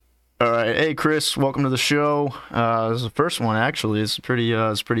right. Hey, Chris. Welcome to the show. This is the first one, actually. It's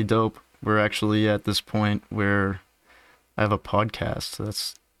pretty dope. We're actually at this point where I have a podcast.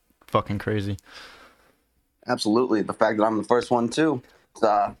 That's fucking crazy. Absolutely. The fact that I'm the first one too.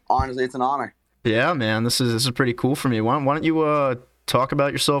 Honestly, it's an honor. Yeah, man. This is pretty cool for me. Why don't you talk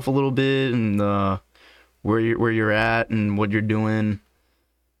about yourself a little bit and where you're at and what you're doing?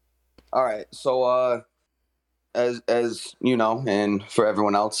 All right. So as you know, and for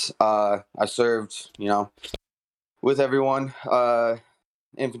everyone else, I served, with everyone,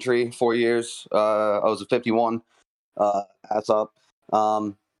 infantry 4 years. I was a 51, ass up.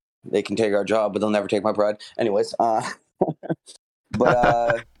 Um, they can take our job, but they'll never take my pride. Anyways, but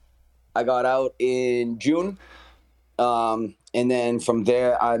I got out in June. And then from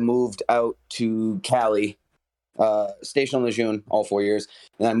there, I moved out to Cali, stationed on Lejeune all 4 years.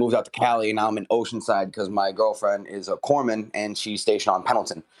 And I moved out to Cali, and now I'm in Oceanside because my girlfriend is a corpsman and she's stationed on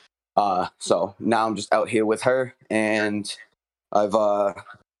Pendleton. So now I'm just out here with her, and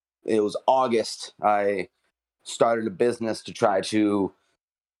it was August. I started a business to try to,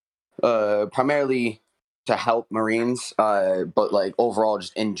 primarily to help Marines, but like overall,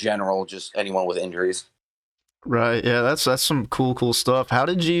 just in general, just anyone with injuries. Right. Yeah, that's some cool stuff. How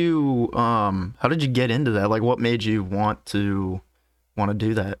did you get into that? Like what made you want to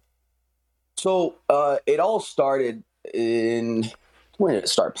do that? So it all started in, when did it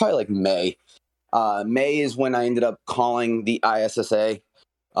start? Probably like May. May is when I ended up calling the ISSA,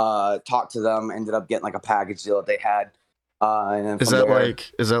 talked to them, ended up getting like a package deal that they had. And then Is from that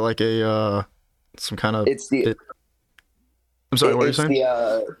there, like a some kind of it's the it, I'm sorry, what are you it's saying?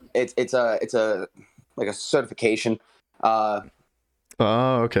 the it's a like a certification, uh,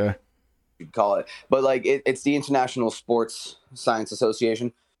 Oh, okay. you could call it, but like it's the International Sports Science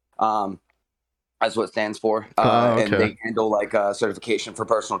Association. Um, that's what it stands for. Oh, And okay. they handle like certification for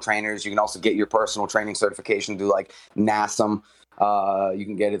personal trainers. You can also get your personal training certification through like NASM. You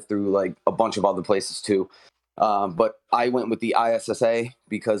can get it through like a bunch of other places too. But I went with the ISSA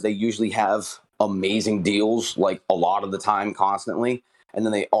because they usually have amazing deals, like a lot of the time, constantly. And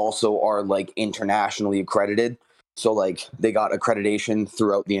then they also are like internationally accredited. So like they got accreditation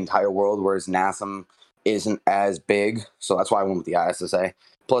throughout the entire world, whereas NASM isn't as big. So that's why I went with the ISSA.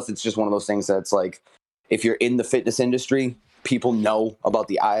 Plus, it's just one of those things that's like, if you're in the fitness industry, people know about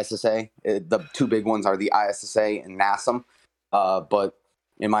the ISSA. The two big ones are the ISSA and NASM. But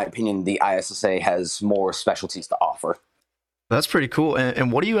in my opinion, the ISSA has more specialties to offer. That's pretty cool.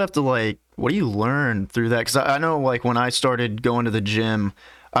 And what do you have to like? What do you learn through that? Because I know like when I started going to the gym,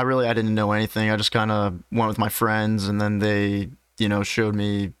 I didn't know anything. I just kind of went with my friends, and then they showed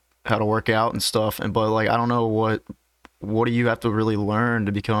me how to work out and stuff. And but like I don't know what do you have to really learn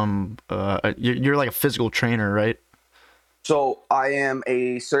to become? You're like a physical trainer, right? So I am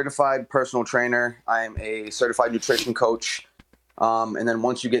a certified personal trainer. I am a certified nutrition coach. And then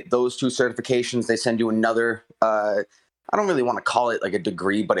once you get those two certifications, they send you another. I don't really want to call it like a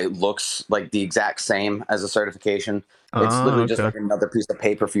degree, but it looks like the exact same as a certification. It's Oh, literally just okay. like another piece of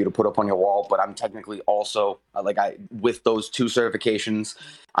paper for you to put up on your wall. But I'm technically also with those two certifications,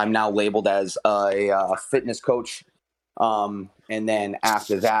 I'm now labeled as a fitness coach. And then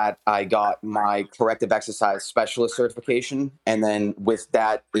after that, I got my corrective exercise specialist certification. And then with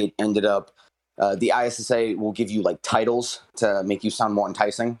that, it ended up, the ISSA will give you like titles to make you sound more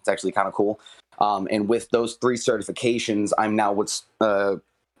enticing. It's actually kind of cool. And with those three certifications, I'm now what's called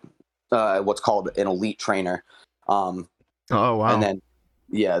an elite trainer. Um, Oh, and wow. then,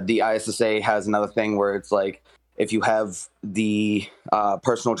 yeah, the ISSA has another thing where it's like, if you have the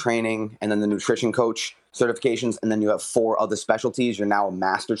personal training and then the nutrition coach certifications, and then you have four other specialties, you're now a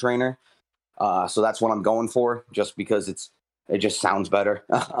master trainer. So that's what I'm going for, just because it just sounds better,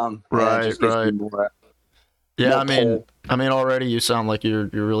 and it Right, just gives me right. Yeah, more pull. I mean, already you sound like you're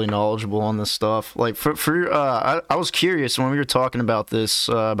really knowledgeable on this stuff. Like I was curious when we were talking about this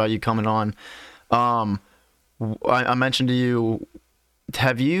about you coming on. Um, I mentioned to you,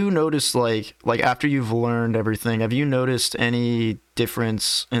 have you noticed like after you've learned everything, have you noticed any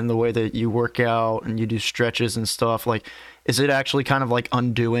difference in the way that you work out and you do stretches and stuff? Like, is it actually kind of like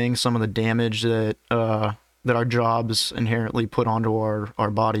undoing some of the damage that our jobs inherently put onto our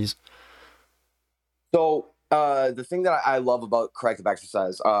bodies? So the thing that I love about corrective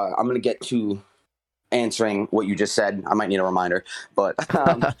exercise, I'm going to get to answering what you just said. I might need a reminder, but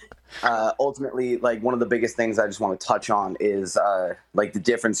ultimately, like one of the biggest things I just want to touch on is like the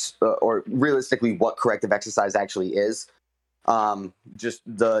difference, or realistically, what corrective exercise actually is. Just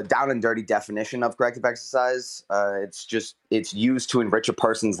the down and dirty definition of corrective exercise. It's used to enrich a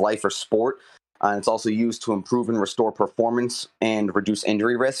person's life or sport. And it's also used to improve and restore performance and reduce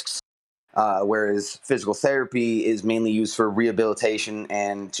injury risks. whereas physical therapy is mainly used for rehabilitation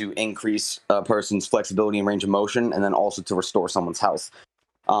and to increase a person's flexibility and range of motion, and then also to restore someone's health.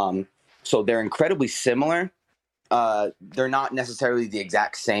 So they're incredibly similar. They're not necessarily the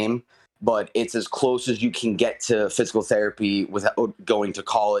exact same, but it's as close as you can get to physical therapy without going to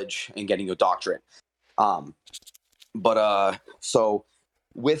college and getting a doctorate. So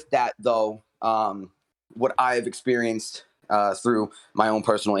with that though, what I've experienced through my own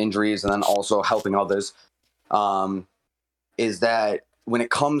personal injuries and then also helping others, is that when it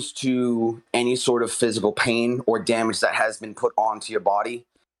comes to any sort of physical pain or damage that has been put onto your body,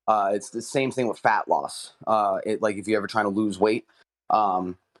 it's the same thing with fat loss. Like if you're ever trying to lose weight,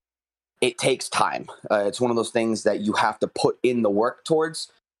 it takes time. It's one of those things that you have to put in the work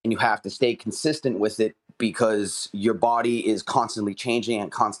towards, and you have to stay consistent with it because your body is constantly changing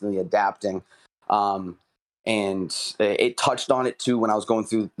and constantly adapting. And it touched on it too when I was going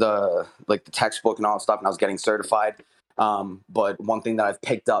through the textbook and all that stuff, and I was getting certified. But one thing that I've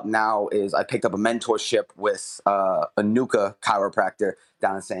picked up now is I picked up a mentorship with a NUCA chiropractor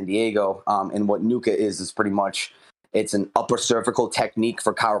down in San Diego. And what NUCA is pretty much, it's an upper cervical technique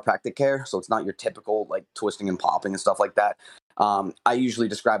for chiropractic care. So it's not your typical like twisting and popping and stuff like that. I usually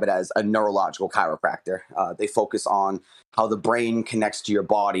describe it as a neurological chiropractor. They focus on how the brain connects to your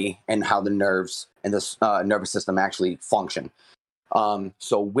body and how the nerves and the nervous system actually function.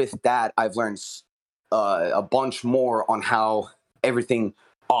 So with that, I've learned a bunch more on how everything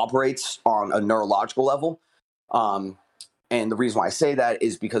operates on a neurological level. And the reason why I say that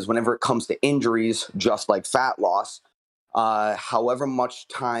is because whenever it comes to injuries, just like fat loss, however much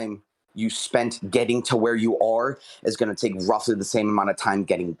time you spent getting to where you are is going to take roughly the same amount of time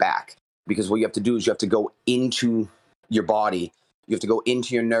getting back. Because what you have to do is you have to go into your body, you have to go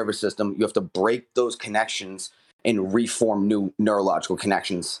into your nervous system, you have to break those connections and reform new neurological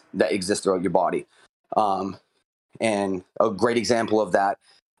connections that exist throughout your body. And a great example of that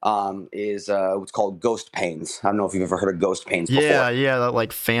is what's called ghost pains. I don't know if you've ever heard of ghost pains before. Yeah, that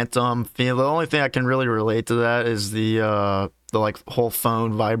like phantom feel. The only thing I can really relate to that is the like whole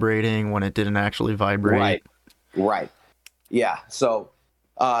phone vibrating when it didn't actually vibrate. Right. Yeah. So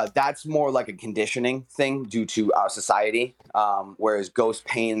that's more like a conditioning thing due to our society, whereas ghost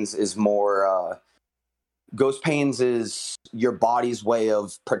pains is more. Ghost pains is your body's way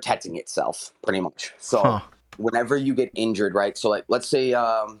of protecting itself, pretty much. So whenever you get injured, right? So like, let's say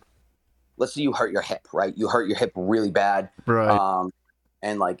you hurt your hip, right? You hurt your hip really bad, right?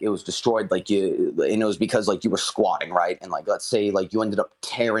 And like it was destroyed, and it was because like you were squatting, right? And like let's say like you ended up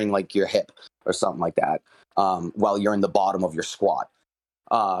tearing like your hip or something like that, while you're in the bottom of your squat.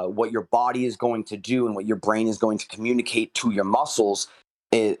 What your body is going to do and what your brain is going to communicate to your muscles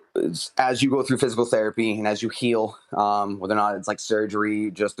is, as you go through physical therapy and as you heal, whether or not it's like surgery,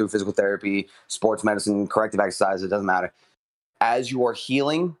 just through physical therapy, sports medicine, corrective exercise, it doesn't matter. As you are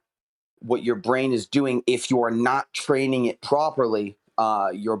healing, what your brain is doing, if you are not training it properly,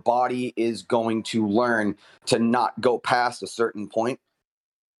 your body is going to learn to not go past a certain point.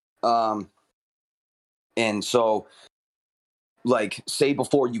 And so, like, say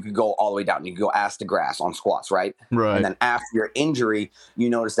before you could go all the way down, you could go ass to grass on squats, right? And then after your injury,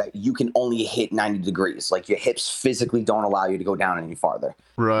 you notice that you can only hit 90 degrees. Like your hips physically don't allow you to go down any farther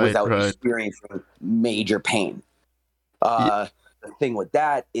without experiencing major pain. The thing with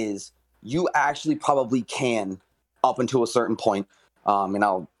that is you actually probably can, up until a certain point, and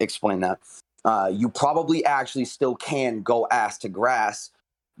I'll explain that. You probably actually still can go ass to grass.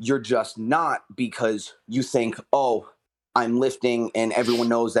 You're just not, because you think, oh, I'm lifting, and everyone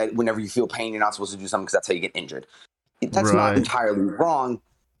knows that whenever you feel pain, you're not supposed to do something because that's how you get injured. That's not entirely wrong.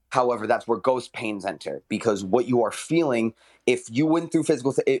 However, that's where ghost pains enter, because what you are feeling, if you went through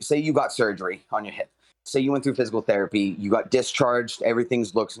say you got surgery on your hip, say you went through physical therapy, you got discharged,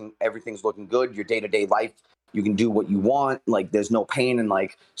 everything's looking good, your day-to-day life, you can do what you want, like there's no pain in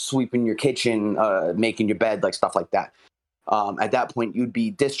like sweeping your kitchen, making your bed, like stuff like that. At that point, you'd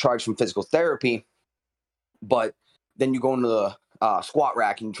be discharged from physical therapy, but then you go into the squat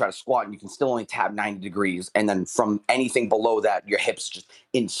rack and you try to squat, and you can still only tap 90 degrees. And then from anything below that, your hips just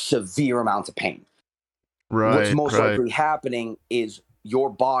in severe amounts of pain. What's most likely happening is your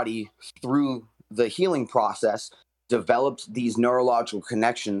body, through the healing process, developed these neurological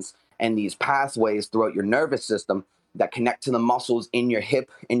connections and these pathways throughout your nervous system that connect to the muscles in your hip,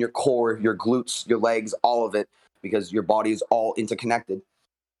 in your core, your glutes, your legs, all of it, because your body is all interconnected.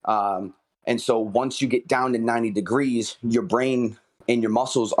 And so once you get down to 90 degrees, your brain and your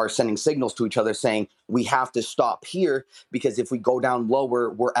muscles are sending signals to each other saying, we have to stop here, because if we go down lower,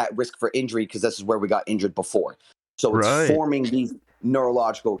 we're at risk for injury, because this is where we got injured before. So it's forming these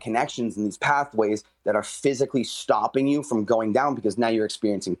neurological connections in these pathways that are physically stopping you from going down because now you're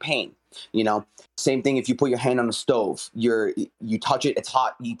experiencing pain. You know, same thing if you put your hand on the stove, you touch it, it's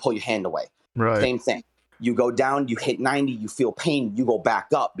hot, you pull your hand away. Right. Same thing. You go down, you hit 90, you feel pain, you go back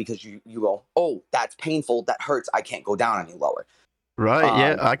up because you go, oh, that's painful, that hurts, I can't go down any lower. Right.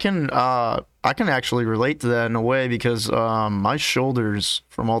 Yeah, I can actually relate to that in a way because my shoulders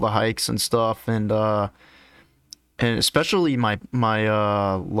from all the hikes and stuff, and especially my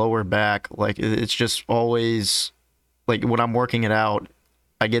lower back, like it's just always like when I'm working it out,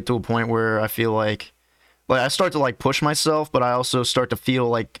 I get to a point where I feel like I start to like push myself, but I also start to feel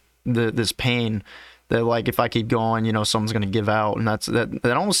like this pain that like if I keep going, you know, something's gonna give out, and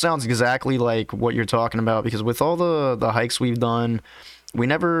that almost sounds exactly like what you're talking about because with all the hikes we've done, we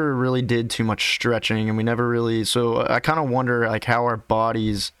never really did too much stretching, and we never really. So I kind of wonder like how our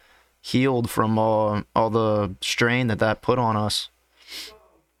bodies healed from all the strain that put on us.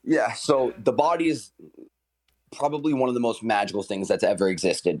 Yeah. So the body is probably one of the most magical things that's ever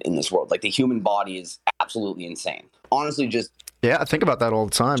existed in this world. Like the human body is absolutely insane. Honestly, just yeah, I think about that all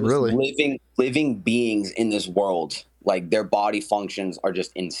the time. Really, living beings in this world, like their body functions are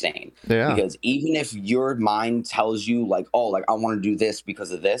just insane. Yeah. Because even if your mind tells you like, oh, like I want to do this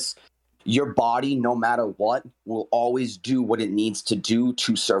because of this, your body, no matter what, will always do what it needs to do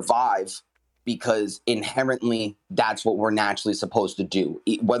to survive. Because inherently, that's what we're naturally supposed to do.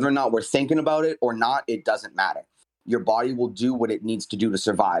 Whether or not we're thinking about it or not, it doesn't matter. Your body will do what it needs to do to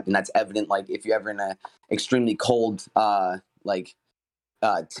survive, and that's evident. Like if you're ever in an extremely cold,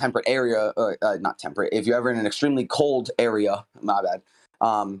 temperate area, or not temperate. If you're ever in an extremely cold area, my bad.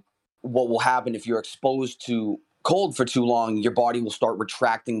 What will happen if you're exposed to cold for too long, your body will start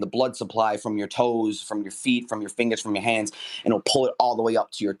retracting the blood supply from your toes, from your feet, from your fingers, from your hands, and it'll pull it all the way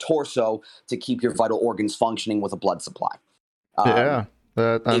up to your torso to keep your vital organs functioning with a blood supply. Yeah.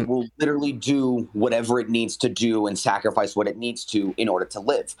 It will literally do whatever it needs to do and sacrifice what it needs to in order to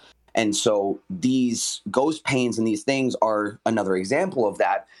live. And so these ghost pains and these things are another example of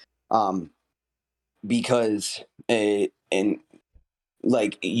that, because and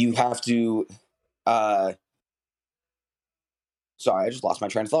like you have to sorry, I just lost my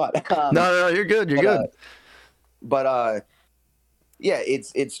train of thought. No, you're good. You're good. Yeah,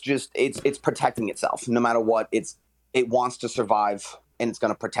 it's protecting itself no matter what. It wants to survive and it's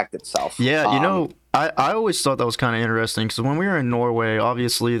going to protect itself. Yeah, you know, I always thought that was kind of interesting because when we were in Norway,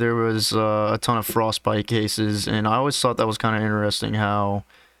 obviously there was a ton of frostbite cases, and I always thought that was kind of interesting how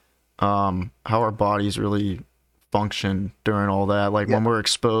our bodies really function during all that. Like when we're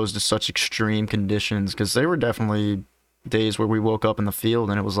exposed to such extreme conditions, because they were definitely days where we woke up in the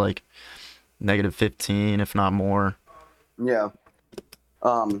field and it was like -15, if not more. Yeah.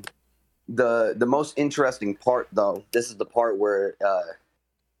 The most interesting part, though, this is the part where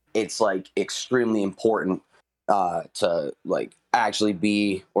it's like extremely important to like actually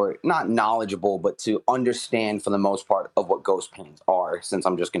be, or not knowledgeable, but to understand for the most part of what ghost pains are, since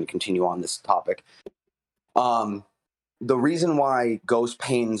I'm just going to continue on this topic. The reason why ghost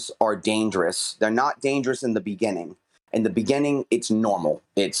pains are dangerous, they're not dangerous in the beginning. In the beginning, it's normal.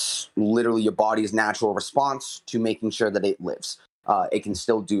 It's literally your body's natural response to making sure that it lives. It can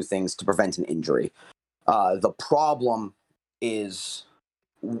still do things to prevent an injury. The problem is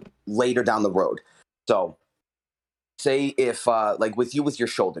later down the road. So say if like with your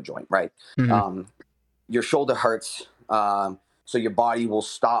shoulder joint, right? Mm-hmm. Your shoulder hurts, so your body will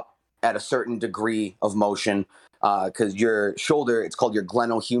stop at a certain degree of motion because your shoulder, it's called your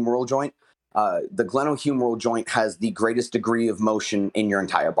glenohumeral joint. The glenohumeral joint has the greatest degree of motion in your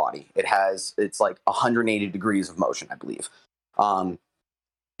entire body. It's like 180 degrees of motion, I believe.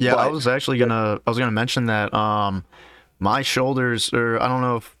 Yeah, I was gonna mention that my shoulders, or I don't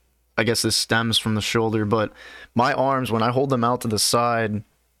know if, I guess this stems from the shoulder, but my arms, when I hold them out to the side,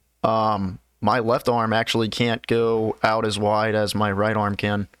 my left arm actually can't go out as wide as my right arm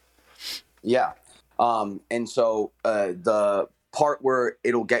can. Yeah. And so the part where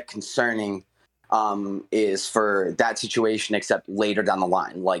it'll get concerning is for that situation, except later down the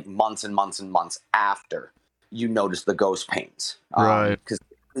line, like months and months and months after you notice the ghost pains. Right. Because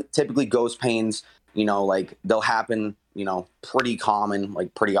typically ghost pains, like they'll happen, pretty common,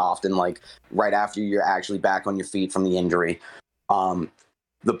 like pretty often, like right after you're actually back on your feet from the injury.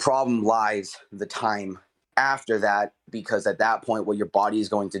 The problem lies the time after that, because at that point, what your body is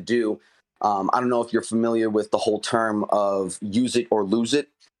going to do, I don't know if you're familiar with the whole term of use it or lose it.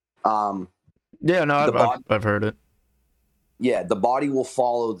 Yeah, no, I've heard it. Yeah, the body will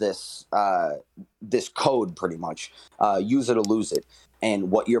follow this code pretty much. Use it or lose it.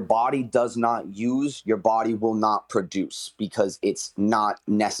 And what your body does not use, your body will not produce because it's not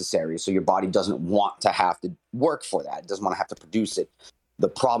necessary. So your body doesn't want to have to work for that. It doesn't want to have to produce it. The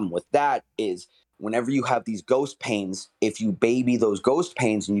problem with that is whenever you have these ghost pains, if you baby those ghost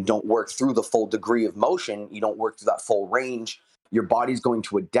pains and you don't work through the full degree of motion, you don't work through that full range, your body's going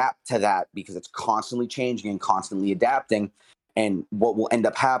to adapt to that because it's constantly changing and constantly adapting. And what will end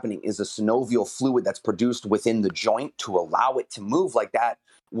up happening is a synovial fluid that's produced within the joint to allow it to move like that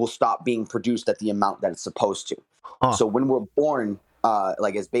will stop being produced at the amount that it's supposed to. Huh. So when we're born,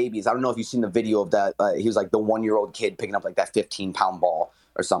 like as babies, I don't know if you've seen the video of that. He was like the 1-year-old kid picking up like that 15-pound ball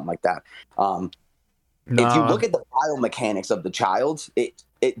or something like that. If you look at the biomechanics of the child,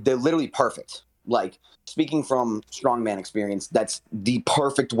 they're literally perfect. Like speaking from strongman experience, that's the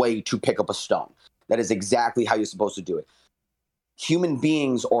perfect way to pick up a stone. That is exactly how you're supposed to do it. Human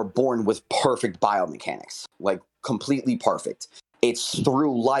beings are born with perfect biomechanics, like completely perfect. It's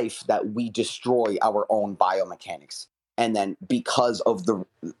through life that we destroy our own biomechanics. And then because of the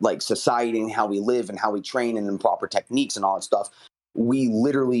like society and how we live and how we train and improper techniques and all that stuff, we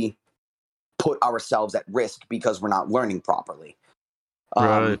literally put ourselves at risk because we're not learning properly.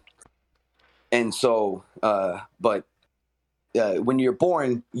 Right. And so, when you're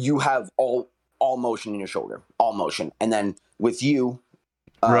born, you have all motion in your shoulder, all motion. And then with you,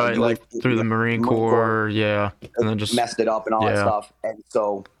 right, you like through the Marine Corps, yeah, and then just messed it up and all that stuff. And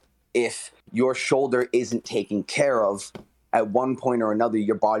so if your shoulder isn't taken care of, at one point or another,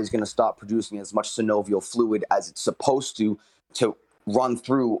 your body's going to stop producing as much synovial fluid as it's supposed to run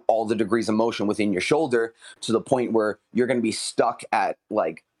through all the degrees of motion within your shoulder, to the point where you're going to be stuck at,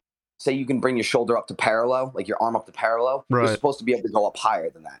 like, say you can bring your shoulder up to parallel, like your arm up to parallel. Right. You're supposed to be able to go up higher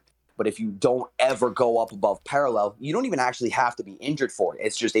than that. But if you don't ever go up above parallel, you don't even actually have to be injured for it.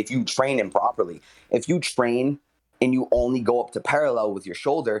 It's just if you train improperly. If you train and you only go up to parallel with your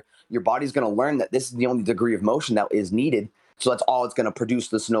shoulder, your body's going to learn that this is the only degree of motion that is needed. So that's all it's going to produce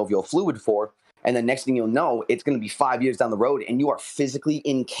the synovial fluid for. And then next thing you'll know, it's going to be 5 years down the road and you are physically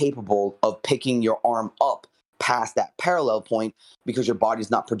incapable of picking your arm up past that parallel point because your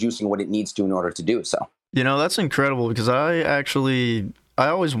body's not producing what it needs to in order to do so. You know, that's incredible, because I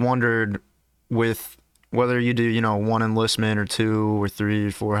always wondered with whether you do, 1 enlistment or 2 or 3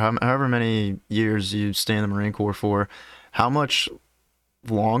 or 4, however many years you stay in the Marine Corps for, how much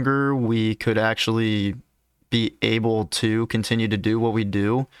longer we could actually be able to continue to do what we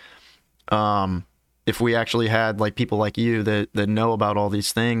do. If we actually had like people like you that know about all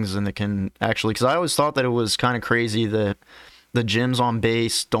these things and that can actually, because I always thought that it was kind of crazy that the gyms on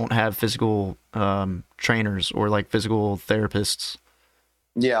base don't have physical trainers or like physical therapists.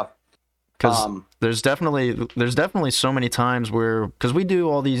 Yeah. Because there's definitely so many times where, because we do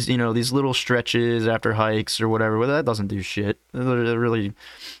all these, these little stretches after hikes or whatever, well, that doesn't do shit. It really,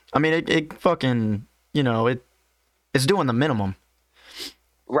 I mean, it fucking, it's doing the minimum.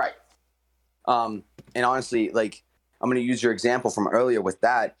 Right. And honestly, like, I'm going to use your example from earlier with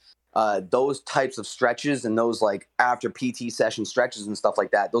that. Those types of stretches and those like after PT session stretches and stuff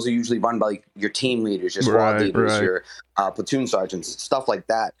like that, those are usually run by like your team leaders, your squad leaders, your platoon sergeants, stuff like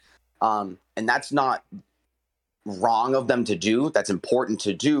that. And that's not wrong of them to do. That's important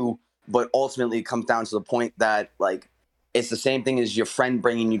to do. But ultimately it comes down to the point that, like, it's the same thing as your friend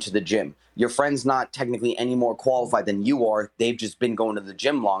bringing you to the gym. Your friend's not technically any more qualified than you are. They've just been going to the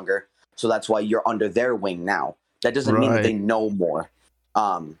gym longer. So that's why you're under their wing now. That doesn't mean that they know more.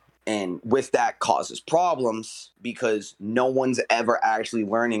 And with that causes problems because no one's ever actually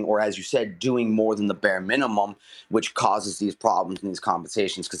learning, or as you said, doing more than the bare minimum, which causes these problems and these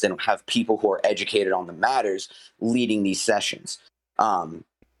conversations because they don't have people who are educated on the matters leading these sessions.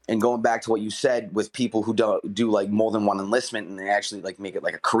 And going back to what you said with people who do like more than 1 enlistment and they actually like make it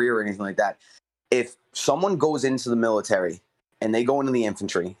like a career or anything like that. If someone goes into the military and they go into the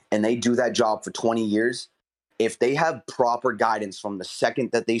infantry and they do that job for 20 years, if they have proper guidance from the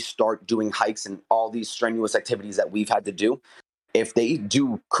second that they start doing hikes and all these strenuous activities that we've had to do, if they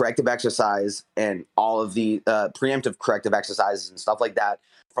do corrective exercise and all of the preemptive corrective exercises and stuff like that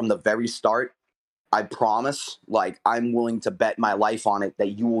from the very start, I promise, like, I'm willing to bet my life on it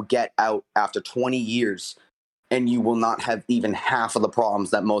that you will get out after 20 years and you will not have even half of the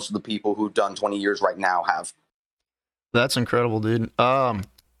problems that most of the people who've done 20 years right now have. That's incredible, dude.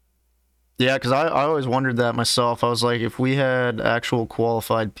 Yeah, because I always wondered that myself. I was like, if we had actual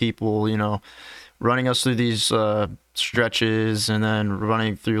qualified people, running us through these stretches and then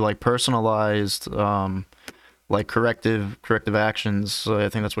running through like personalized, like corrective actions. I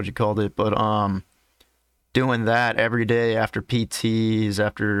think that's what you called it. But doing that every day after PTs,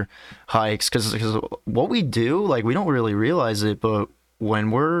 after hikes, because what we do, like, we don't really realize it, but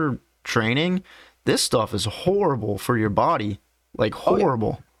when we're training, this stuff is horrible for your body, like Oh yeah.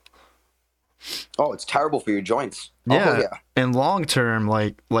 horrible. Oh, it's terrible for your joints. Oh Yeah, yeah. and long term,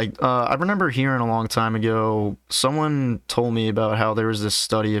 I remember hearing a long time ago, someone told me about how there was this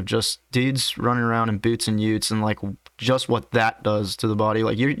study of just dudes running around in boots and utes, and like just what that does to the body.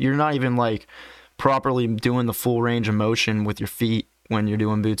 Like you're not even like properly doing the full range of motion with your feet when you're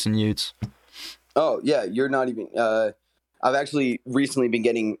doing boots and utes. Oh yeah, you're not even. I've actually recently been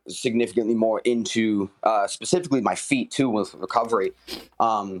getting significantly more into specifically my feet too with recovery,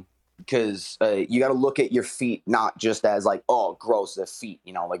 because you got to look at your feet not just as like, oh, gross, their feet,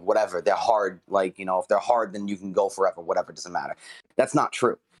 like whatever, they're hard. Like if they're hard, then you can go forever, whatever, doesn't matter. That's not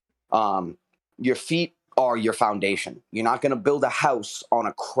true. Your feet are your foundation. You're not going to build a house on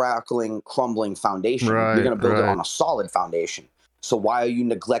a crackling, crumbling foundation. You're going to build it on a solid foundation. So why are you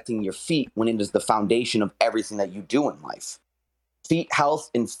neglecting your feet when it is the foundation of everything that you do in life? Feet health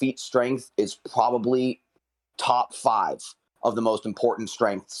and feet strength is probably top 5 of the most important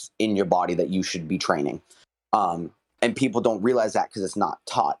strengths in your body that you should be training. And people don't realize that because it's not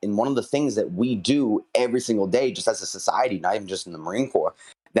taught. And one of the things that we do every single day, just as a society, not even just in the Marine Corps,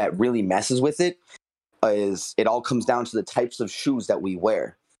 that really messes with it is it all comes down to the types of shoes that we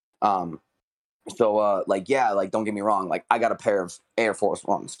wear. So don't get me wrong, like I got a pair of Air Force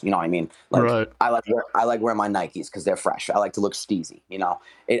Ones, you know what I mean? Like Right. I like wearing my Nikes because they're fresh. I like to look steezy,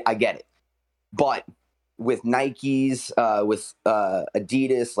 I get it. But with Nikes, with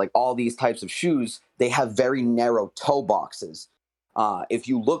Adidas, like all these types of shoes, they have very narrow toe boxes. If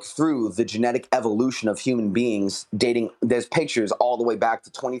you look through the genetic evolution of human beings, there's pictures all the way back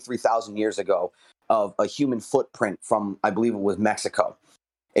to 23,000 years ago of a human footprint from, I believe it was Mexico.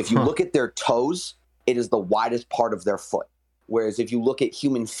 If you look at their toes, it is the widest part of their foot. Whereas if you look at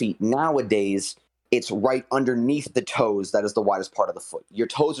human feet nowadays, it's right underneath the toes that is the widest part of the foot. Your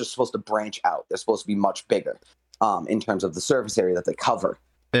toes are supposed to branch out. They're supposed to be much bigger in terms of the surface area that they cover.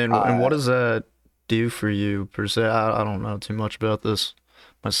 And what does that do for you per se? I don't know too much about this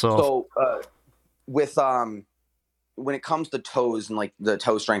myself. So with when it comes to toes and like the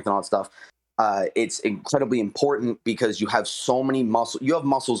toe strength and all that stuff, it's incredibly important because you have so many muscles. You have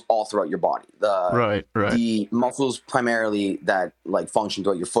muscles all throughout your body. Right. The muscles primarily that like function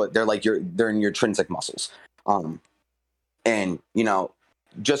throughout your foot, they're in your intrinsic muscles. And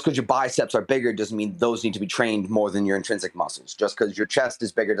just because your biceps are bigger doesn't mean those need to be trained more than your intrinsic muscles. Just because your chest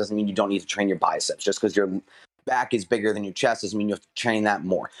is bigger doesn't mean you don't need to train your biceps. Just because your back is bigger than your chest doesn't mean you have to train that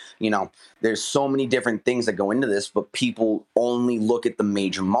more. There's so many different things that go into this, but people only look at the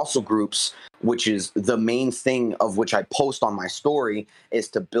major muscle groups, which is the main thing of which I post on my story, is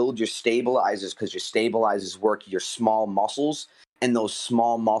to build your stabilizers, because your stabilizers work your small muscles, and those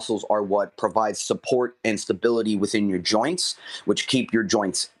small muscles are what provide support and stability within your joints, which keep your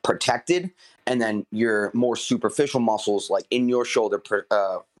joints protected. And then your more superficial muscles, like in your shoulder,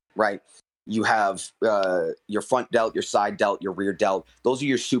 right? You have your front delt, your side delt, your rear delt. Those are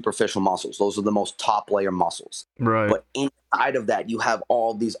your superficial muscles. Those are the most top layer muscles. Right. But inside of that, you have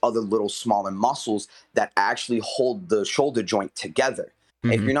all these other little smaller muscles that actually hold the shoulder joint together.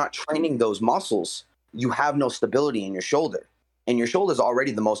 Mm-hmm. If you're not training those muscles, you have no stability in your shoulder. And your shoulder is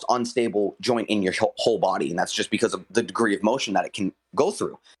already the most unstable joint in your whole body. And that's just because of the degree of motion that it can go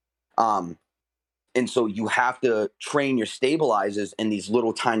through. And so you have to train your stabilizers in these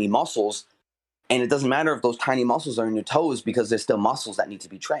little tiny muscles. And it doesn't matter if those tiny muscles are in your toes, because they're still muscles that need to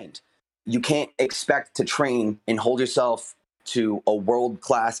be trained. You can't expect to train and hold yourself to a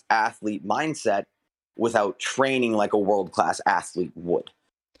world-class athlete mindset without training like a world-class athlete would.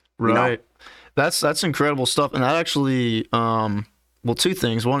 Right. That's incredible stuff. And that actually, two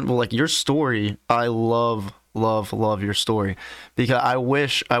things. One, like your story, I love your story, because I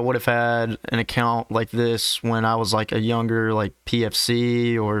wish I would have had an account like this when I was like a younger, like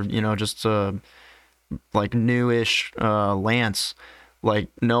PFC, or, just like newish Lance, like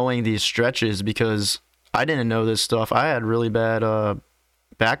knowing these stretches, because I didn't know this stuff. I had really bad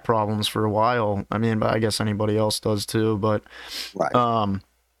back problems for a while. I mean, I guess anybody else does too, but right.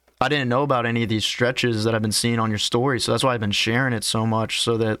 I didn't know about any of these stretches that I've been seeing on your story. So that's why I've been sharing it so much,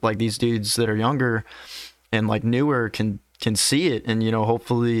 so that like these dudes that are younger and like newer can see it and,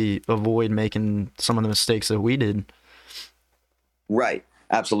 hopefully avoid making some of the mistakes that we did. Right.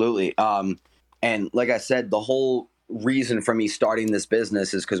 Absolutely. And like I said, the whole reason for me starting this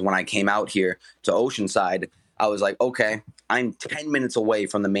business is because when I came out here to Oceanside, I was like, okay, I'm 10 minutes away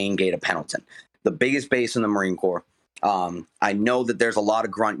from the main gate of Pendleton, the biggest base in the Marine Corps. I know that there's a lot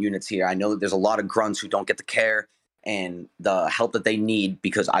of grunt units here. I know that there's a lot of grunts who don't get the care and the help that they need,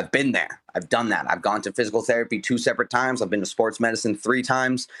 because I've been there. I've done that. I've gone to physical therapy 2 separate times. I've been to sports medicine 3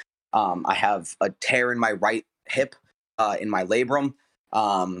 times. I have a tear in my right hip, in my labrum.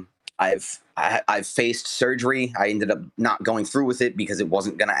 I've faced surgery. I ended up not going through with it because it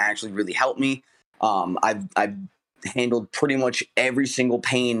wasn't going to actually really help me. I've handled pretty much every single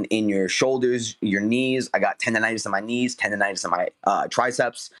pain in your shoulders, your knees. I got tendonitis in my knees, tendonitis in my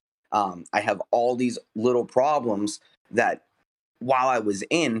triceps. I have all these little problems that, while I was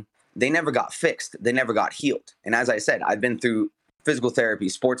in, they never got fixed. They never got healed. And as I said, I've been through physical therapy,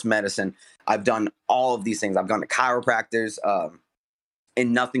 sports medicine. I've done all of these things. I've gone to chiropractors,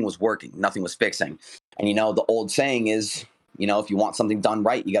 and nothing was working. Nothing was fixing. And, the old saying is, if you want something done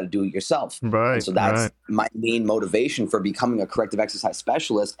right, you got to do it yourself. Right. And so that's my main motivation for becoming a corrective exercise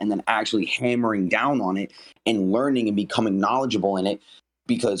specialist, and then actually hammering down on it and learning and becoming knowledgeable in it.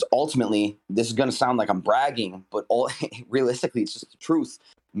 Because ultimately, this is going to sound like I'm bragging, but realistically, it's just the truth.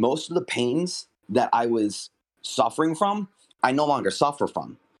 Most of the pains that I was suffering from, I no longer suffer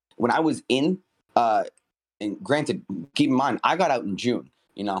from. When I was in, and granted, keep in mind, I got out in June.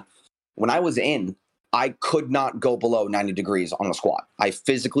 When I was in, I could not go below 90 degrees on a squat. I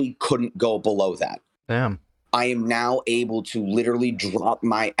physically couldn't go below that. Damn. I am now able to literally drop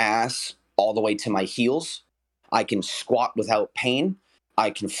my ass all the way to my heels. I can squat without pain. I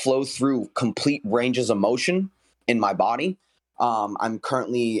can flow through complete ranges of motion in my body. I'm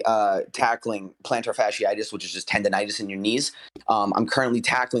currently tackling plantar fasciitis, which is just tendonitis in your knees. I'm currently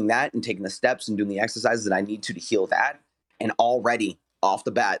tackling that and taking the steps and doing the exercises that I need to heal that. And already off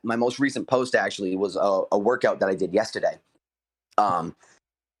the bat, my most recent post actually was a workout that I did yesterday.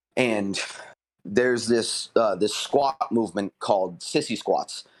 And there's this squat movement called sissy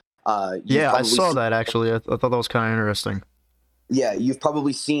squats. Yeah, I saw that actually. I thought that was kind of interesting. Yeah, you've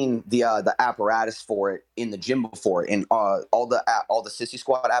probably seen the apparatus for it in the gym before, and all the sissy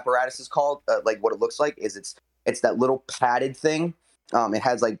squat apparatus is called, like what it looks like is it's that little padded thing. It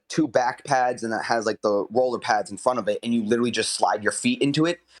has like 2 back pads, and that has like the roller pads in front of it, and you literally just slide your feet into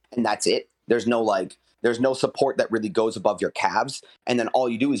it, and that's it. There's no support that really goes above your calves, and then all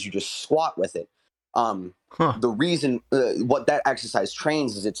you do is you just squat with it. The reason what that exercise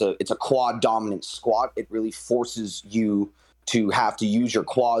trains is it's a quad dominant squat. It really forces you to have to use your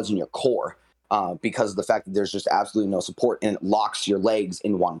quads and your core, because of the fact that there's just absolutely no support, and it locks your legs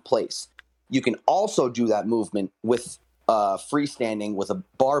in one place. You can also do that movement with freestanding with a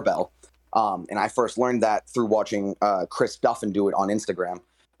barbell, and I first learned that through watching Chris Duffin do it on Instagram.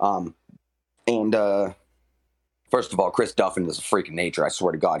 First of all, Chris Duffin is a freak of nature. I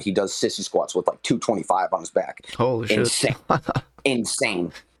swear to God, he does sissy squats with like 225 on his back. Holy shit!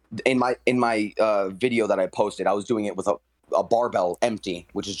 Insane. In my video that I posted, I was doing it with a barbell empty,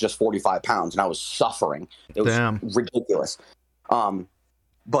 which is just 45 pounds, and I was suffering. It was ridiculous.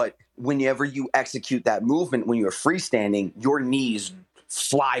 But whenever you execute that movement, when you're freestanding, your knees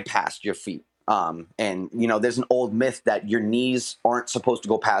fly past your feet. And there's an old myth that your knees aren't supposed to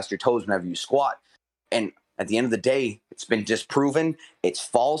go past your toes whenever you squat. And at the end of the day, it's been disproven. It's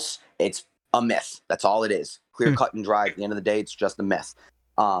false. It's a myth. That's all it is. Clear cut and dry. At the end of the day, it's just a myth.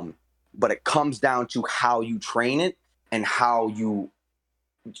 But it comes down to how you train it, and how you're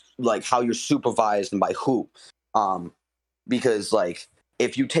supervised and by who. Because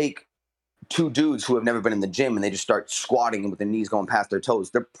if you take 2 dudes who have never been in the gym and they just start squatting with their knees going past their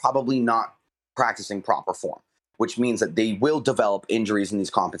toes, they're probably not practicing proper form, which means that they will develop injuries in these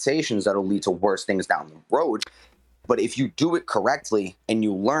compensations that'll lead to worse things down the road. But if you do it correctly and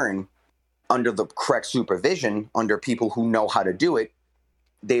you learn under the correct supervision, under people who know how to do it,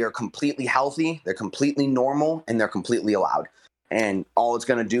 they are completely healthy, they're completely normal, and they're completely allowed. And all it's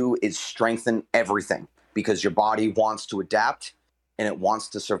going to do is strengthen everything, because your body wants to adapt and it wants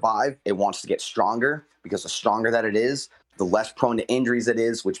to survive. It wants to get stronger, because the stronger that it is, the less prone to injuries it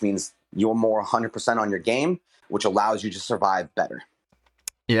is, which means you're more 100% on your game, which allows you to survive better.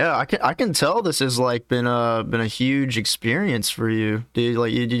 Yeah, I can tell this has been a huge experience for you.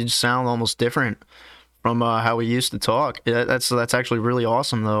 Dude, you just sound almost different from how we used to talk. Yeah, that's actually really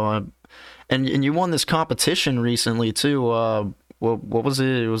awesome though. And you won this competition recently too. What was it?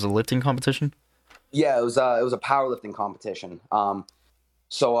 It was a lifting competition? Yeah, it was a powerlifting competition.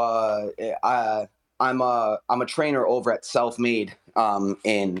 So I'm a trainer over at Self Made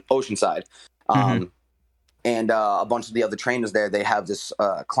in Oceanside. And a bunch of the other trainers there, they have this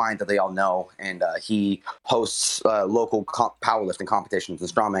client that they all know, and he hosts local powerlifting competitions and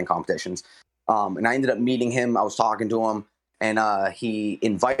strongman competitions. And I ended up meeting him. I was talking to him, and he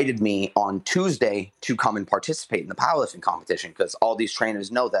invited me on Tuesday to come and participate in the powerlifting competition, because all these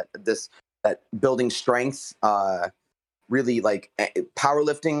trainers know that this that building strength, really like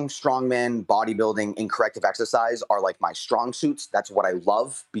powerlifting, strongman, bodybuilding, and corrective exercise are like my strong suits. That's what I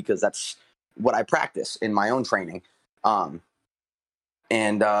love because that's what I practice in my own training. And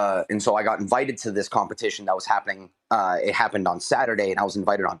so I got invited to this competition that was happening. It happened on Saturday, and I was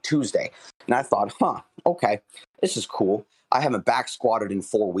invited on Tuesday. And I thought, okay, this is cool. I haven't back squatted in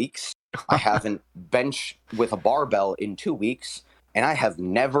 4 weeks. I haven't bench with a barbell in 2 weeks, and I have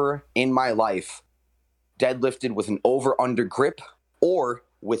never in my life deadlifted with an over-under grip or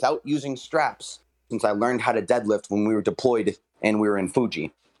without using straps since I learned how to deadlift when we were deployed and we were in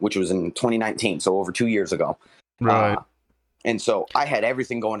Fuji, which was in 2019, so over 2 years ago. Right. And so I had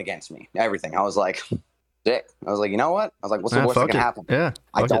everything going against me. Everything. I was like, sick. I was like, you know what? I was like, what's the worst that can happen? Yeah.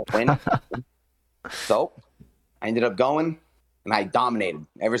 I don't win. So I ended up going, and I dominated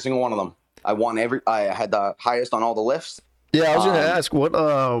every single one of them. I had the highest on all the lifts. Yeah, I was gonna ask what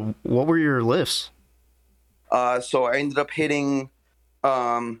were your lifts? So I ended up hitting.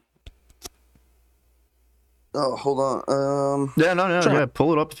 Oh, hold on. Yeah, no, yeah.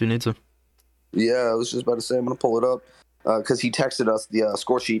 Pull it up if you need to. Yeah, I was just about to say I'm gonna pull it up because he texted us the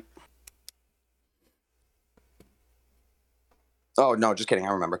score sheet. Oh no, just kidding.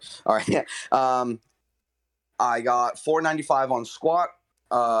 I remember. All right. Yeah. I got 495 on squat,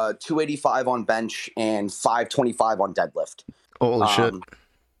 285 on bench, and 525 on deadlift. Holy shit!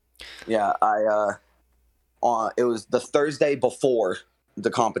 Yeah, it was the Thursday before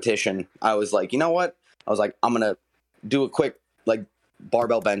the competition. I was like, you know what? I was like, I'm gonna do a quick like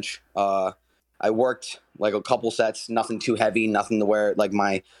barbell bench. I worked like a couple sets, nothing too heavy, nothing to where like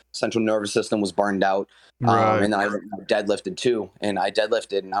my central nervous system was burned out. Right. And then I deadlifted too, and I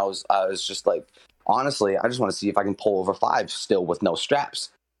deadlifted, and I was just like, honestly, I just want to see if I can pull over 5 still with no straps.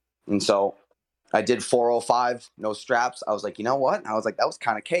 And so I did 405, no straps. I was like, you know what? I was like, that was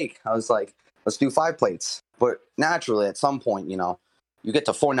kind of cake. I was like, let's do 5 plates. But naturally, at some point, you know, you get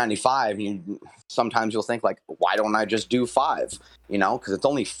to 495, and sometimes you'll think like, why don't I just do 5? You know, because it's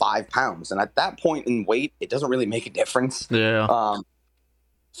only 5 pounds, and at that point in weight, it doesn't really make a difference. Yeah.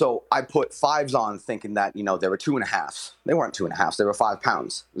 So I put 5s on, thinking that, you know, they were 2.5s. They weren't 2.5s; they were 5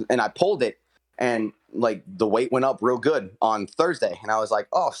 pounds, and I pulled it, and like the weight went up real good on Thursday, and I was like,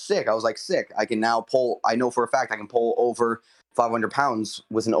 oh, sick. I was like, sick. I can now pull. I know for a fact I can pull over 500 pounds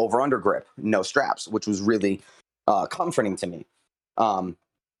with an over-under grip, no straps, which was really comforting to me. And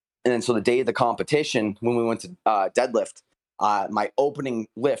then so the day of the competition, when we went to deadlift, my opening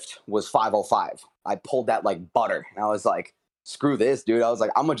lift was 505. I pulled that like butter, and I was like, screw this, dude. I was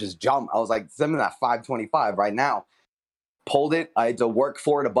like, I'm gonna just jump. I was like, send me that 525 right now. Pulled it. I had to work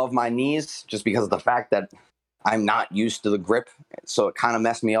for it above my knees just because of the fact that I'm not used to the grip, so it kind of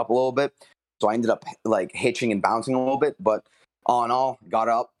messed me up a little bit. So I ended up like hitching and bouncing a little bit, but all in all, got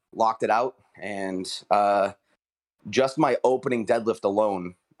up, locked it out, and just my opening deadlift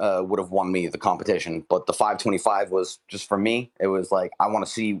alone would have won me the competition. But the 525 was just for me. It was like, I want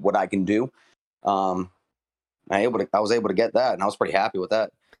to see what I can do. I was able to get that, and I was pretty happy with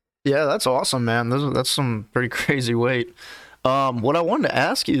that. Yeah, that's awesome, man. That's some pretty crazy weight. What I wanted to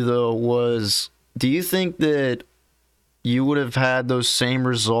ask you though was, do you think that you would have had those same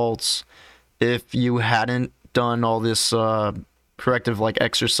results if you hadn't done all this corrective like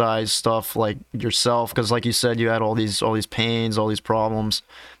exercise stuff like yourself? Because like you said, you had all these pains, all these problems.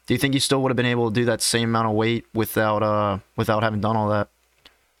 Do you think you still would have been able to do that same amount of weight without having done all that?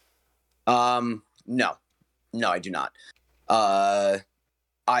 No, I do not.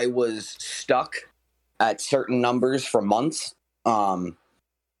 I was stuck at certain numbers for months.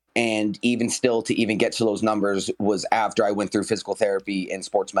 And even still, to even get to those numbers was after I went through physical therapy and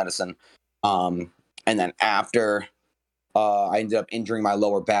sports medicine. And then after I ended up injuring my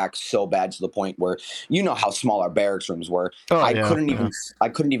lower back so bad to the point where, you know how small our barracks rooms were. I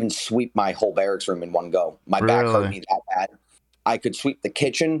couldn't even sweep my whole barracks room in one go. My back hurt me that bad. I could sweep the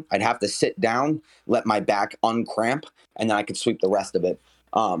kitchen. I'd have to sit down, let my back uncramp, and then I could sweep the rest of it.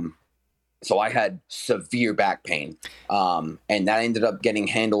 So I had severe back pain, and that ended up getting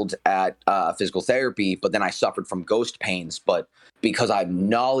handled at physical therapy, but then I suffered from ghost pains. But because I'm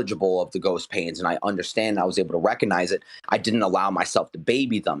knowledgeable of the ghost pains and I understand, I was able to recognize it, I didn't allow myself to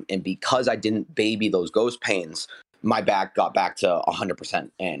baby them. And because I didn't baby those ghost pains, my back got back to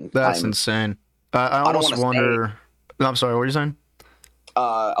 100%. And that's insane. I almost wonder... I'm sorry, what were you saying?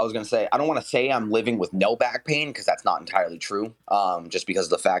 I was going to say, I don't want to say I'm living with no back pain, because that's not entirely true. Just because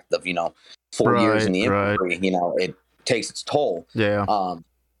of the fact of, 4 years in the infantry, it takes its toll. Yeah.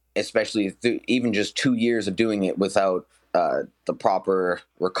 Especially even just 2 years of doing it without the proper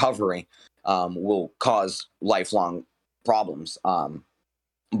recovery will cause lifelong problems.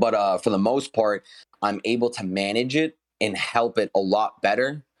 But for the most part, I'm able to manage it and help it a lot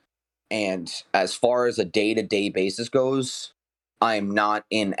better. And as far as a day-to-day basis goes, I'm not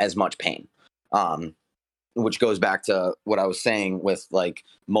in as much pain. Um, which goes back to what I was saying with like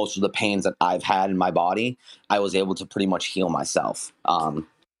most of the pains that I've had in my body, I was able to pretty much heal myself.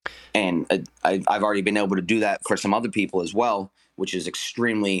 And I've already been able to do that for some other people as well, which is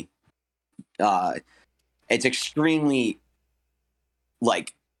extremely, uh, it's extremely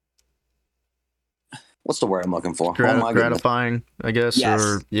like, what's the word I'm looking for? Oh my goodness. Gratifying, I guess, Yes.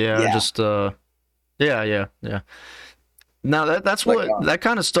 or yeah, Yeah. just yeah. Now that's Like, what that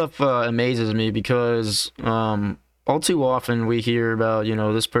kind of stuff amazes me because all too often we hear about, you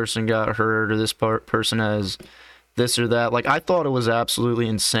know, this person got hurt or this person has this or that. Like I thought it was absolutely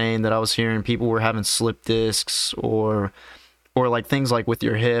insane that I was hearing people were having slip discs or like things like with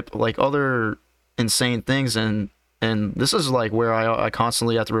your hip, like other insane things. And this is like where I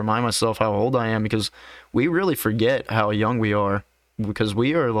constantly have to remind myself how old I am, because we really forget how young we are, because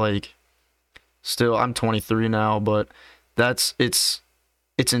we are like still, I'm 23 now, but it's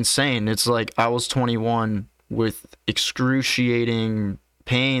insane. It's like I was 21 with excruciating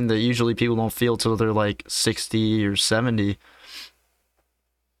pain that usually people don't feel till they're like 60 or 70.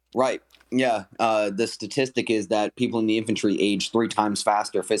 right. Yeah. The statistic is that people in the infantry age 3 times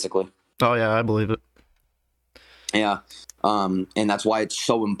faster physically. Oh yeah, I believe it. Yeah. And that's why it's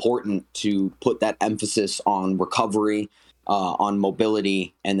so important to put that emphasis on recovery, on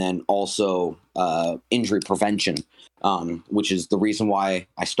mobility, and then also injury prevention, which is the reason why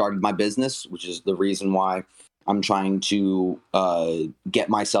I started my business, which is the reason why I'm trying to get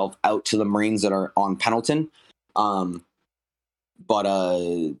myself out to the Marines that are on Pendleton. But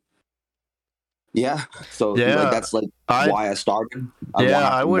yeah, so like Yeah, that's like I why I started.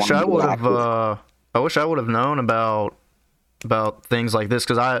 I wish I wanna would go have active. I wish I would have known about things like this,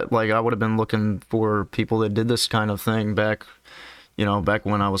 because I would have been looking for people that did this kind of thing back, you know, back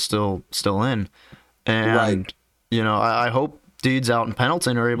when I was still in. Right. And you know, I hope dudes out in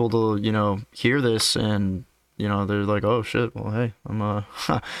Pendleton are able to, you know, hear this, and you know, they're like, oh shit, well hey, I'm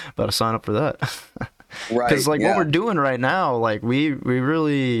about to sign up for that. Because Right. like what we're Yeah. doing right now, like we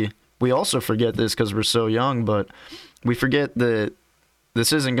really, we also forget this because we're so young, but we forget that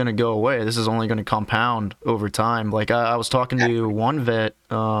this isn't going to go away. This is only going to compound over time. Like I was talking to one vet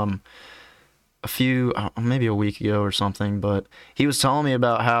a few maybe a week ago or something, but he was telling me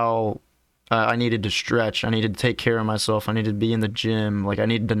about how I needed to stretch. I needed to take care of myself. I needed to be in the gym. Like I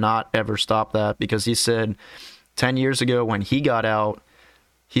needed to not ever stop that, because he said 10 years ago when he got out,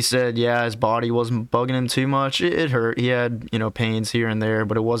 he said, yeah, his body wasn't bugging him too much. It hurt. He had, you know, pains here and there,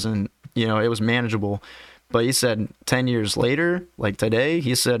 but it wasn't, you know, it was manageable. But he said 10 years later, like today,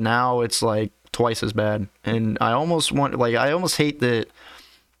 he said now it's like twice as bad. And I almost want, like, I almost hate that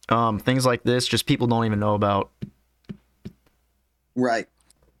things like this just people don't even know about. Right.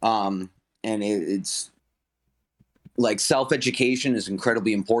 Um, and it's like self-education is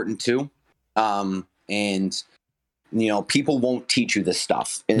incredibly important too. And you know, people won't teach you this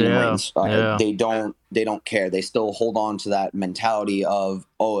stuff in the Yeah, Marines. yeah, They don't care. They still hold on to that mentality of,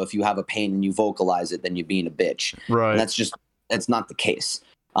 oh, if you have a pain and you vocalize it, then you're being a bitch. And right. that's not the case.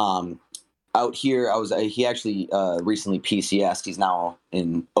 Um, Out here, he actually recently PCS'd. He's now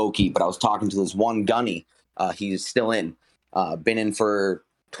in Okie, but I was talking to this one gunny. He's still been in for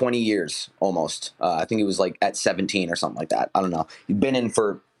 20 years almost. I think he was like at 17 or something like that. I don't know. He's been in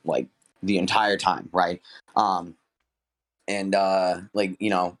for like the entire time, right? And like, you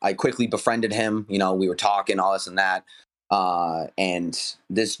know, I quickly befriended him. You know, we were talking all this and that. And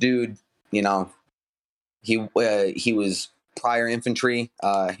this dude, you know, he was prior infantry.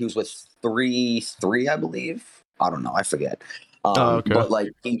 He was with three, I believe. I don't know, I forget. Oh, okay. But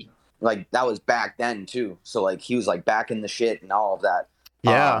like that was back then too. So like he was like back in the shit and all of that.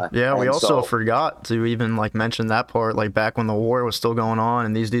 Yeah, yeah. We And also so forgot to even like mention that part, like back when the war was still going on,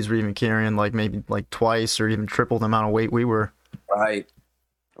 and these dudes were even carrying like maybe like twice or even triple the amount of weight we were. right,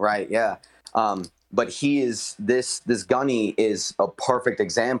 right, yeah. But he is this gunny is a perfect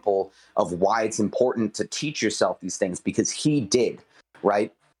example of why it's important to teach yourself these things, because he did,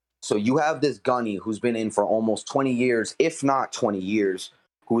 right? So you have this gunny who's been in for almost 20 years, if not 20 years,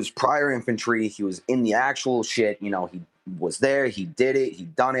 who was prior infantry. He was in the actual shit. You know, he was there. He did it. He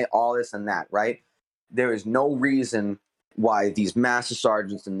done it. All this and that, right? There is no reason why these master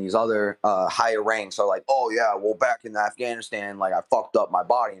sergeants and these other higher ranks are like, oh yeah, well back in Afghanistan, like I fucked up my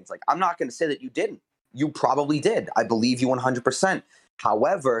body. And it's like, I'm not going to say that you didn't. You probably did. I believe you 100%.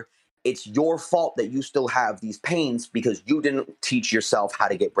 However, it's your fault that you still have these pains because you didn't teach yourself how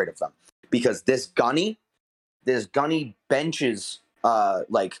to get rid of them. Because this gunny benches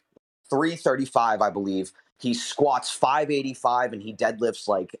like 335, I believe. He squats 585 and he deadlifts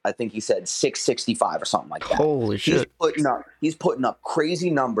like I think he said 665 or something like that. Holy shit. He's putting up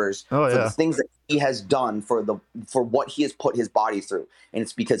crazy numbers Oh, for yeah. the things that he has done for what he has put his body through. And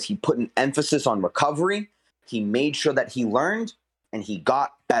it's because he put an emphasis on recovery. He made sure that he learned and he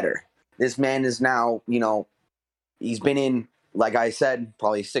got better. This man is now, he's been in, like I said,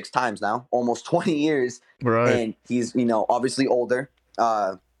 probably 6 times now, almost 20 years. Right. And he's, obviously older.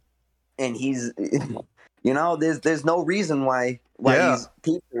 And he's there's no reason why these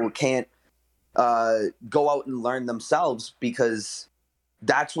people can't go out and learn themselves, because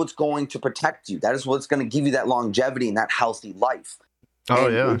that's what's going to protect you. That is what's going to give you that longevity and that healthy life. Oh,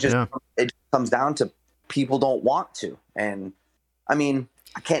 and yeah. It just comes down to people don't want to. And I mean,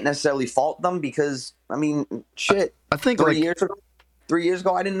 I can't necessarily fault them, because I mean, shit. I think 3 years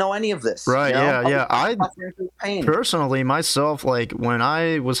ago, I didn't know any of this. Right. Yeah. I pain. personally, myself, like when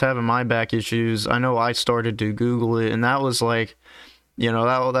I was having my back issues, I know I started to Google it, and that was like,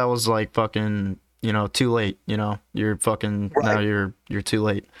 that was like fucking, too late. You're fucking Right. now you're too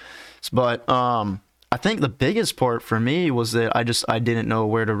late. But I think the biggest part for me was that I didn't know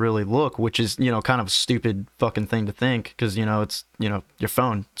where to really look, which is kind of a stupid fucking thing to think, because it's your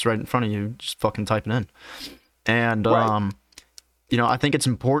phone, it's right in front of you, just fucking type it in. And Right. I think it's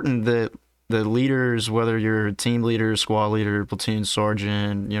important that the leaders, whether you're a team leader, squad leader, platoon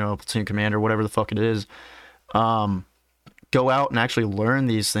sergeant, platoon commander, whatever the fuck it is, go out and actually learn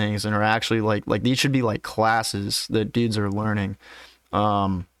these things, and are actually like these should be like classes that dudes are learning.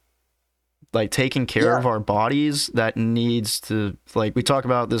 Like taking care of our bodies, that needs to, like, we talk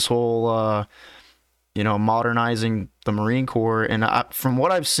about this whole modernizing the Marine Corps, and from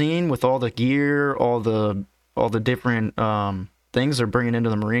what I've seen with all the gear, all the different things they're bringing into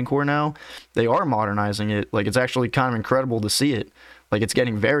the Marine Corps now, they are modernizing it. Like, it's actually kind of incredible to see it. Like, it's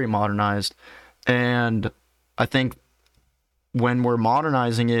getting very modernized. And I think when we're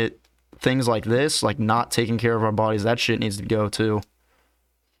modernizing it, things like this, like not taking care of our bodies, that shit needs to go too.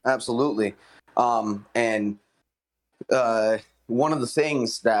 Absolutely. And one of the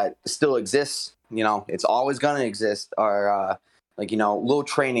things that still exists, it's always going to exist, are little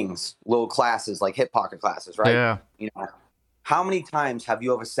trainings, little classes, like hip pocket classes, right? Yeah. How many times have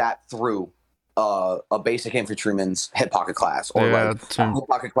you ever sat through a basic infantryman's hip pocket class, or a hip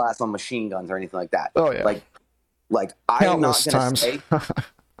pocket class on machine guns or anything like that? Oh yeah. Like I'm not going to times. say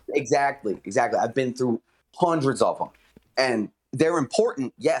exactly. I've been through hundreds of them, and they're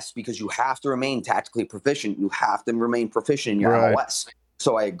important, yes, because you have to remain tactically proficient. You have to remain proficient in your MOS.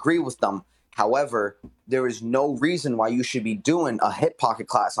 So I agree with them. However, there is no reason why you should be doing a hip pocket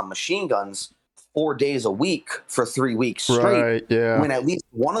class on machine guns 4 days a week for 3 weeks straight. Right, yeah. When at least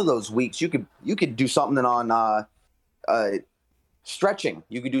one of those weeks you could do something on stretching.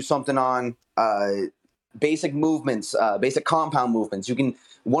 You could do something on basic movements, basic compound movements.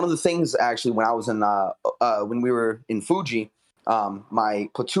 One of the things, actually, when I was in when we were in Fuji, my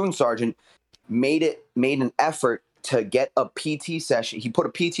platoon sergeant made an effort to get a PT session. He put a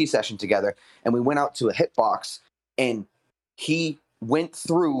PT session together, and we went out to a hit box, and he went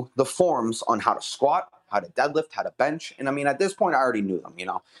through the forms on how to squat, how to deadlift, how to bench. And I mean, at this point, I already knew them,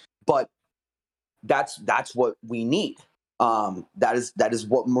 but that's what we need. That is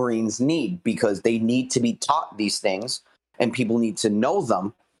what Marines need, because they need to be taught these things, and people need to know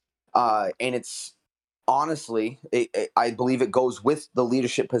them. And it's honestly, I believe it goes with the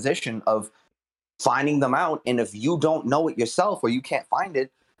leadership position of finding them out. And if you don't know it yourself, or you can't find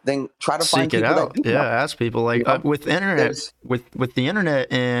it, then try to find people that do know. Ask people. Like, with internet, with the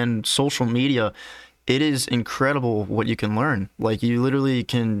internet and social media, it is incredible what you can learn. Like, you literally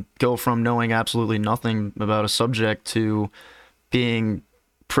can go from knowing absolutely nothing about a subject to being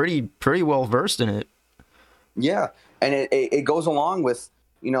pretty well versed in it. Yeah, and it goes along with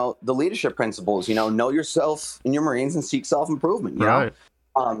the leadership principles. Know yourself in your Marines and seek self-improvement. Right.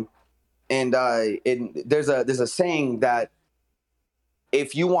 And there's a saying that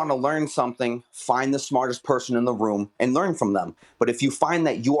if you want to learn something, find the smartest person in the room and learn from them. But if you find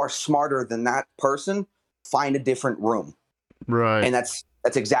that you are smarter than that person, find a different room. Right. And that's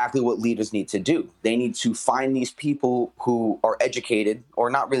exactly what leaders need to do. They need to find these people who are educated, or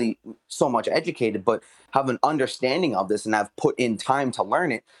not really so much educated, but have an understanding of this and have put in time to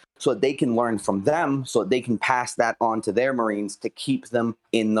learn it, so that they can learn from them, so that they can pass that on to their Marines to keep them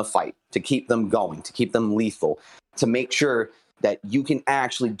in the fight, to keep them going, to keep them lethal, to make sure that you can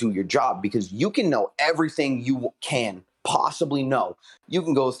actually do your job, because you can know everything you can possibly know. You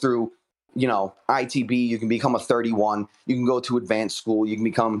can go through ITB, you can become a 31, you can go to advanced school, you can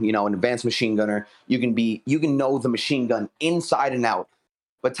become, an advanced machine gunner. You can know the machine gun inside and out.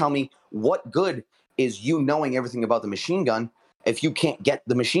 But tell me, what good is you knowing everything about the machine gun if you can't get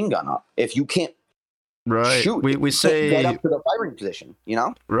the machine gun up? If you can't Right. shoot, We if we you can't get say up to the firing position,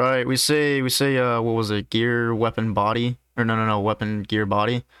 right. We say what was it? Gear, weapon, body, or no, weapon, gear,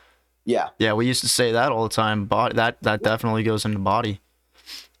 body. Yeah, Yeah, we used to say that all the time. Body, that definitely goes into body.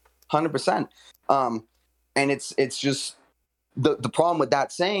 100%. And it's just the problem with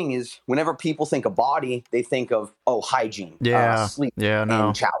that saying is whenever people think of body, they think of hygiene, Yeah. sleep, Yeah. and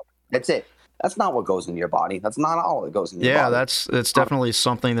No. shower. That's it. That's not what goes into your body. That's not all that goes into your Yeah, body. that's definitely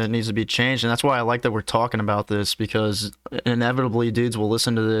something that needs to be changed, and that's why I like that we're talking about this, because inevitably dudes will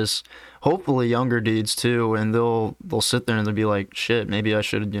listen to this, hopefully younger dudes too, and they'll sit there and they'll be like, shit, maybe I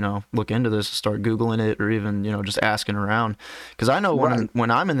should, look into this, start Googling it, or even, just asking around. Because I know Right.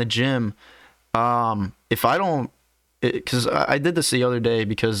 when I'm in the gym, if I don't, because I did this the other day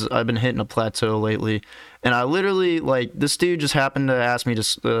because I've been hitting a plateau lately, and I literally, like, this dude just happened to ask me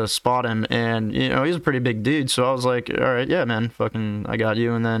to spot him, and he's a pretty big dude, so I was like, all right, yeah, man, fucking, I got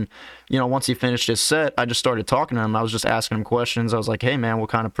you. And then once he finished his set, I just started talking to him. I was just asking him questions. I was like, hey man,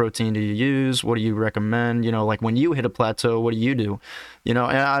 what kind of protein do you use? What do you recommend? Like, when you hit a plateau, what do you do?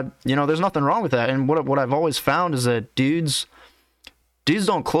 And there's nothing wrong with that. And what I've always found is that dudes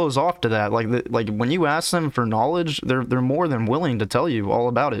don't close off to that. Like when you ask them for knowledge, they're more than willing to tell you all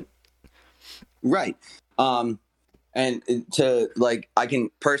about it. Right. And I can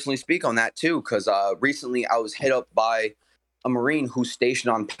personally speak on that too, because recently I was hit up by a Marine who's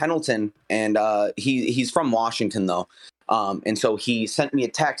stationed on Pendleton, and he's from Washington though. And so he sent me a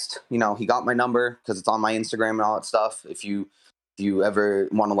text. He got my number because it's on my Instagram and all that stuff. If you ever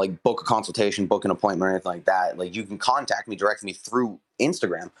want to like book a consultation, book an appointment, or anything like that, like you can contact me, direct me through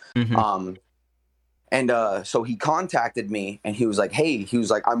Instagram. Mm-hmm. And so he contacted me, and he was like,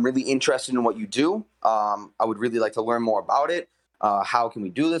 I'm really interested in what you do. I would really like to learn more about it. How can we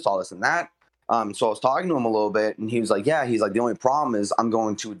do this? All this and that. So I was talking to him a little bit, and he was like, yeah, he's like, the only problem is I'm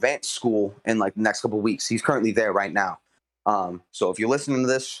going to advanced school in like the next couple of weeks. He's currently there right now. So if you're listening to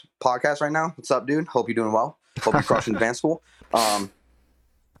this podcast right now, what's up, dude? Hope you're doing well. Hope you're crushing advanced school.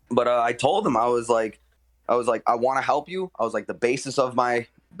 But I told him, I was like, I want to help you. I was like, the basis of my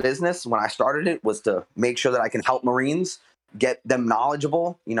business when I started it was to make sure that I can help Marines, get them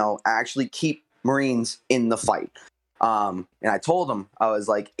knowledgeable, actually keep Marines in the fight. And I told him, I was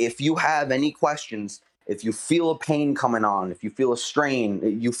like, if you have any questions, if you feel a pain coming on, if you feel a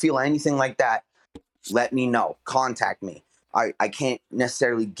strain, you feel anything like that, let me know. Contact me. I can't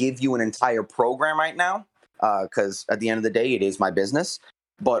necessarily give you an entire program right now, because at the end of the day, it is my business.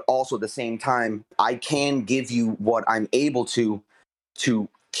 But also at the same time, I can give you what I'm able to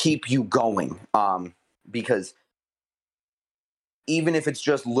keep you going. Because even if it's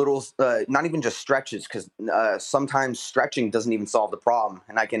just little, not even just stretches, because sometimes stretching doesn't even solve the problem,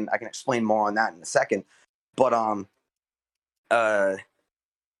 and I can explain more on that in a second. But I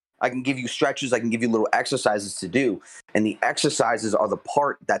can give you stretches, I can give you little exercises to do, and the exercises are the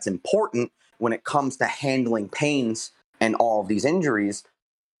part that's important when it comes to handling pains and all of these injuries.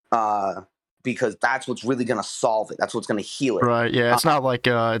 Because that's what's really going to solve it. That's what's going to heal it. Right. Yeah. It's not like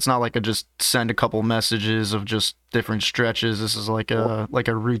a just send a couple messages of just different stretches. This is like a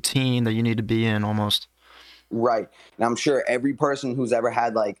routine that you need to be in almost. Right. And I'm sure every person who's ever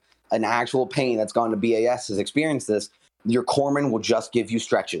had like an actual pain that's gone to BAS has experienced this. Your corpsman will just give you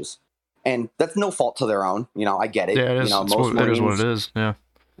stretches, and that's no fault to their own. I get it. Yeah, it is. It is what it is. Yeah.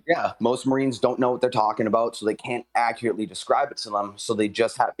 Yeah, most Marines don't know what they're talking about, so they can't accurately describe it to them. So they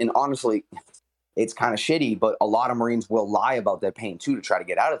just have, and honestly, it's kind of shitty, but a lot of Marines will lie about their pain too to try to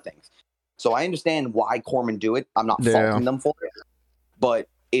get out of things. So I understand why corpsmen do it. I'm not faulting them for it. But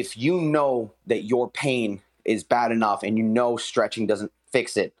if you know that your pain is bad enough and stretching doesn't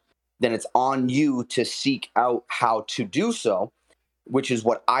fix it, then it's on you to seek out how to do so, which is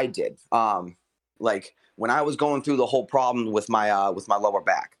what I did. Like when I was going through the whole problem with my lower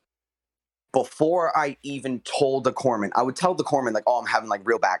back, before I even told the corpsman, I would tell the corpsman like, "Oh, I'm having like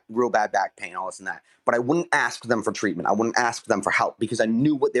real bad back pain, all this and that." But I wouldn't ask them for treatment. I wouldn't ask them for help because I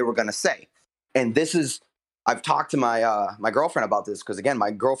knew what they were going to say. And this is, I've talked to my girlfriend about this because again, my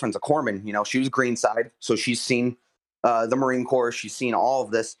girlfriend's a corpsman. She was Greenside, so she's seen the Marine Corps. She's seen all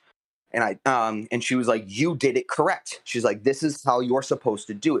of this, and and she was like, "You did it correct." She's like, "This is how you're supposed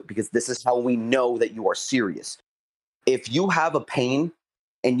to do it because this is how we know that you are serious. If you have a pain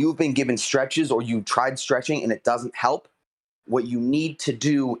and you've been given stretches or you tried stretching and it doesn't help, what you need to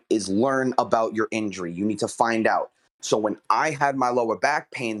do is learn about your injury. You need to find out." So when I had my lower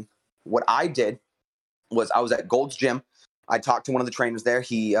back pain, what I did was I was at Gold's Gym. I talked to one of the trainers there.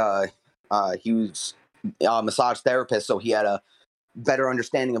 He was a massage therapist, so he had a better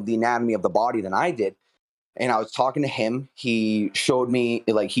understanding of the anatomy of the body than I did. And I was talking to him. He showed me,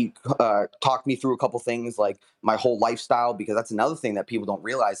 like, he talked me through a couple things, like my whole lifestyle, because that's another thing that people don't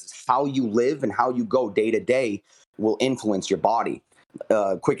realize is how you live and how you go day to day will influence your body.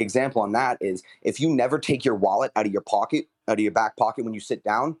 Quick example on that is if you never take your wallet out of your pocket, out of your back pocket when you sit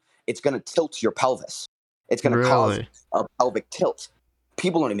down, it's going to tilt your pelvis. It's going to cause Really? a pelvic tilt.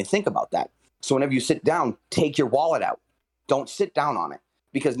 People don't even think about that. So whenever you sit down, take your wallet out. Don't sit down on it,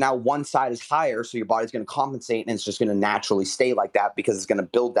 because now one side is higher, so your body's going to compensate, and it's just going to naturally stay like that because it's going to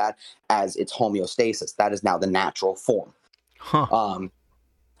build that as its homeostasis. That is now the natural form. Huh.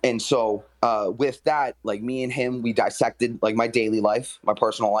 And so with that, like me and him, we dissected like my daily life, my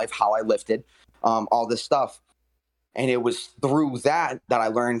personal life, how I lifted, all this stuff. And it was through that I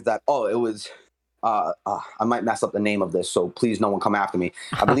learned that, it was, I might mess up the name of this, so please no one come after me.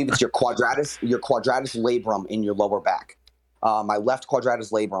 I believe it's your quadratus labrum in your lower back. My left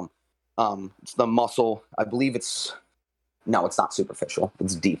quadratus labrum. It's the muscle. I believe it's not superficial.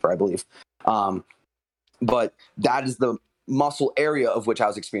 It's deeper, I believe. But that is the muscle area of which I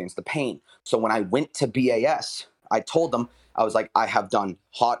was experiencing the pain. So when I went to BAS, I told them, I was like, I have done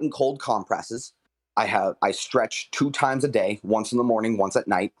hot and cold compresses. I stretch 2 times a day, once in the morning, once at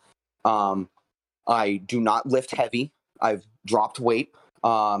night. I do not lift heavy. I've dropped weight.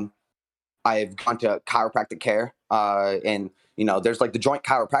 I've gone to chiropractic care, and there's like the Joint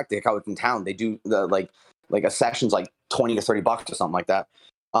Chiropractic out in town. They do the like a session's like $20 to $30 or something like that.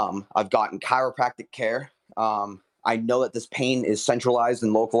 I've gotten chiropractic care. I know that this pain is centralized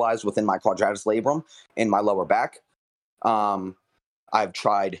and localized within my quadratus labrum in my lower back. I've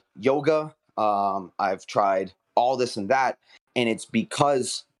tried yoga. I've tried all this and that, and it's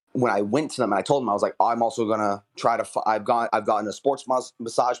because when I went to them and I told them, I was like, I'm also gonna try to. I've gotten a sports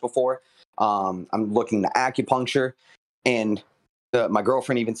massage before. I'm looking to acupuncture, and my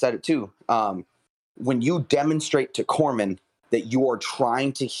girlfriend even said it too. When you demonstrate to Corman that you are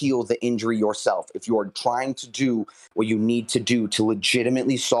trying to heal the injury yourself, if you are trying to do what you need to do to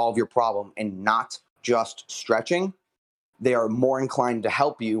legitimately solve your problem and not just stretching, they are more inclined to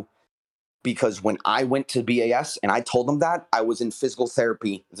help you. Because when I went to BAS and I told them that, I was in physical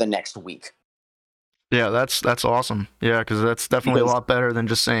therapy the next week. Yeah, that's awesome. Yeah, because that's definitely a lot better than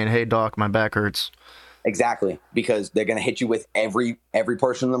just saying, "Hey, doc, my back hurts." Exactly, because they're going to hit you with every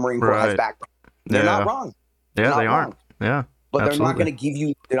person in the Marine Corps has Right. back pain. They're not Yeah. wrong. They're Yeah, not they aren't. wrong. Yeah. But they're not Absolutely. going to give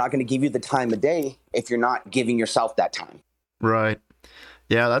you. They're not going to give you the time of day if you're not giving yourself that time. Right.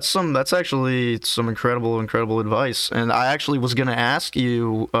 Yeah, that's actually some incredible advice. And I actually was gonna ask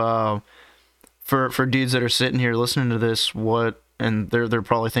you, for dudes that are sitting here listening to this, and they're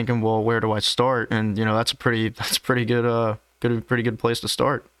probably thinking, well, where do I start? And that's a pretty pretty good place to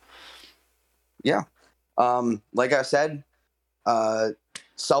start. Yeah. Like I said,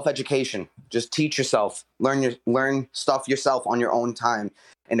 self-education. Just teach yourself. Learn stuff yourself on your own time.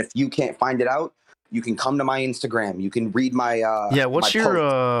 And if you can't find it out, you can come to my Instagram. You can read my Yeah, my post. what's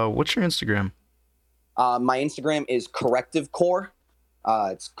your Instagram? My Instagram is corrective core.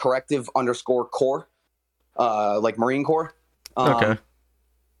 It's corrective_core, like Marine Corps. Okay.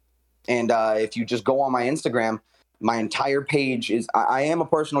 And if you just go on my Instagram, my entire page is. I am a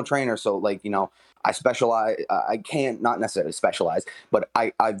personal trainer, so I specialize. I can't not necessarily specialize, but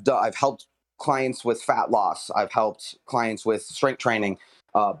I've helped clients with fat loss. I've helped clients with strength training,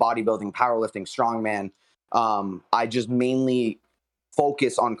 bodybuilding, powerlifting, strongman. I just mainly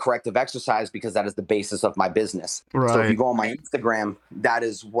focus on corrective exercise because that is the basis of my business. So if you Right. go on my Instagram, that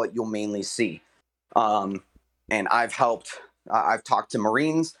is what you'll mainly see. And I've talked to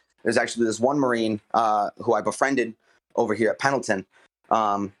Marines. There's actually this one Marine who I befriended over here at Pendleton.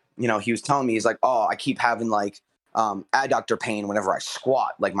 He was telling me, he's like, oh, I keep having adductor pain whenever I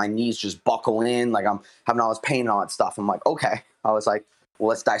squat. Like my knees just buckle in, like I'm having all this pain and all that stuff. I'm like, okay. I was like, well,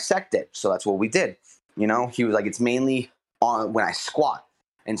 let's dissect it. So that's what we did. He was like, it's mainly on when I squat.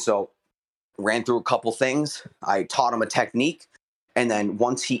 And so ran through a couple things. I taught him a technique. And then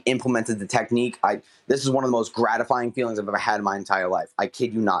once he implemented the technique, this is one of the most gratifying feelings I've ever had in my entire life. I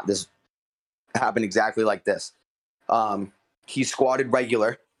kid you not. This happened exactly like this. He squatted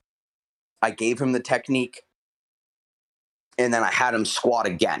regular. I gave him the technique. And then I had him squat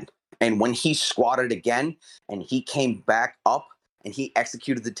again. And when he squatted again and he came back up and he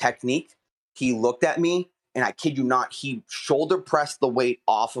executed the technique, he looked at me, and I kid you not, he shoulder pressed the weight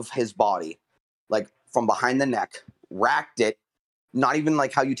off of his body, like from behind the neck, racked it, not even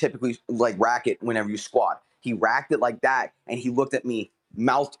like how you typically like rack it whenever you squat. He racked it like that, and he looked at me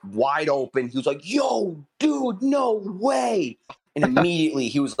mouth wide open. He was like, "Yo, dude, no way." And immediately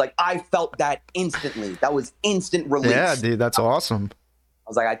he was like, I felt that instantly. That was instant relief. Yeah, dude, that's awesome. I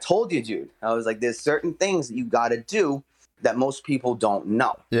was like, I told you, dude. I was like, there's certain things that you got to do that most people don't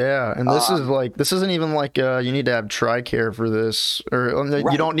know. Yeah, and this is like, this isn't even like you need to have TRICARE for this, or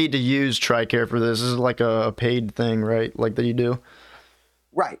you don't need to use TRICARE for this. This is like a paid thing, right? Like that you do.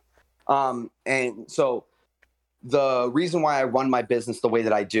 Right. And so the reason why I run my business the way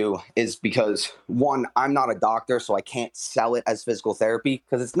that I do is because, one, I'm not a doctor, so I can't sell it as physical therapy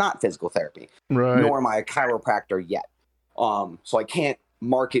because it's not physical therapy. Right. Nor am I a chiropractor yet. So I can't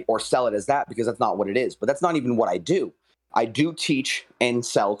market or sell it as that because that's not what it is. But that's not even what I do. I do teach and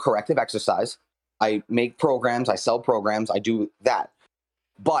sell corrective exercise. I make programs. I sell programs. I do that.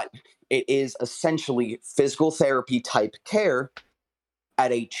 But it is essentially physical therapy type care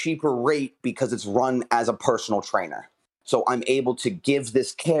at a cheaper rate because it's run as a personal trainer. So I'm able to give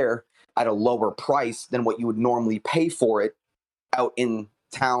this care at a lower price than what you would normally pay for it out in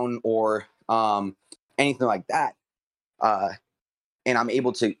town or anything like that. And I'm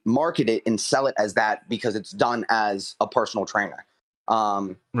able to market it and sell it as that because it's done as a personal trainer.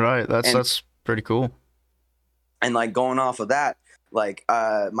 Right. That's pretty cool. And like going off of that, like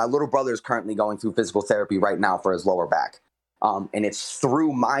my little brother is currently going through physical therapy right now for his lower back. And it's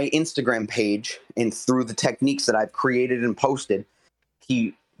through my Instagram page and through the techniques that I've created and posted.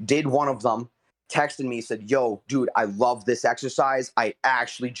 He did one of them, texted me, said, "Yo, dude, I love this exercise. I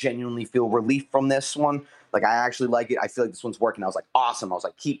actually genuinely feel relief from this one. Like, I actually like it. I feel like this one's working." I was like, awesome. I was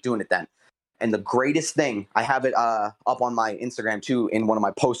like, keep doing it then. And the greatest thing, I have it up on my Instagram too in one of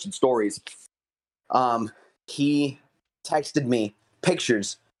my posted stories. He texted me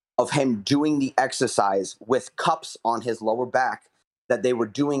pictures of him doing the exercise with cups on his lower back that they were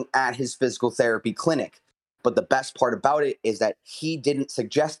doing at his physical therapy clinic. But the best part about it is that he didn't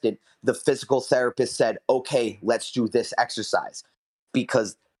suggest it. The physical therapist said, "Okay, let's do this exercise,"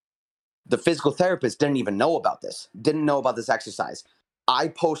 because the physical therapist didn't even know about this, didn't know about this exercise. I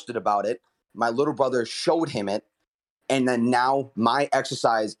posted about it. My little brother showed him it. And then now my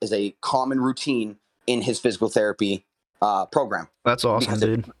exercise is a common routine in his physical therapy program. That's awesome,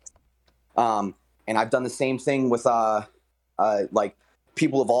 dude. And I've done the same thing with like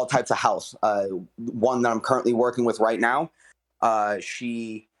people of all types of health. One that I'm currently working with right now,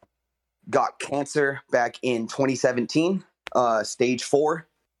 she got cancer back in 2017, stage 4,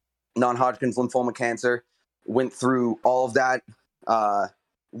 non-Hodgkin's lymphoma cancer, went through all of that,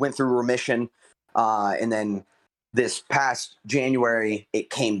 went through remission, and then this past January, it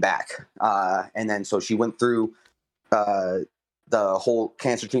came back. And then so she went through the whole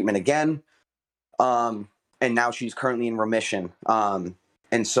cancer treatment again. And now she's currently in remission.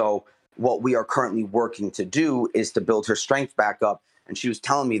 And so what we are currently working to do is to build her strength back up. And she was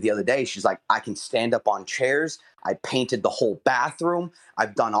telling me the other day, she's like, I can stand up on chairs. I painted the whole bathroom.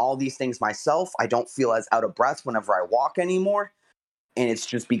 I've done all these things myself. I don't feel as out of breath whenever I walk anymore. And it's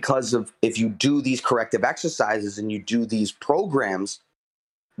just because of, if you do these corrective exercises and you do these programs,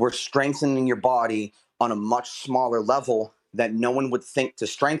 we're strengthening your body on a much smaller level that no one would think to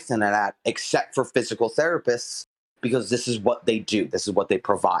strengthen it at, except for physical therapists, because this is what they do. This is what they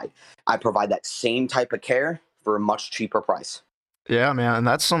provide. I provide that same type of care for a much cheaper price. Yeah, man, and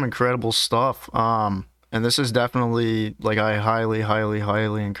that's some incredible stuff. And this is definitely, like, I highly, highly,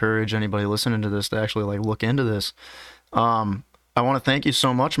 highly encourage anybody listening to this to actually, like, look into this. I want to thank you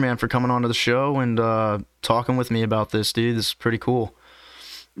so much, man, for coming onto the show and talking with me about this, dude. This is pretty cool.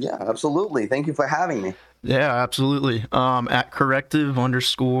 Yeah, absolutely. Thank you for having me. Yeah, absolutely. At corrective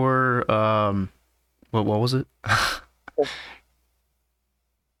underscore, what was it?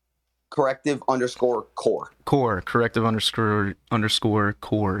 Corrective underscore core. Corrective underscore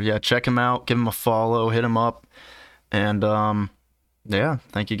core. Yeah, check him out. Give him a follow. Hit him up. And yeah,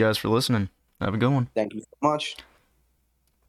 thank you guys for listening. Have a good one. Thank you so much.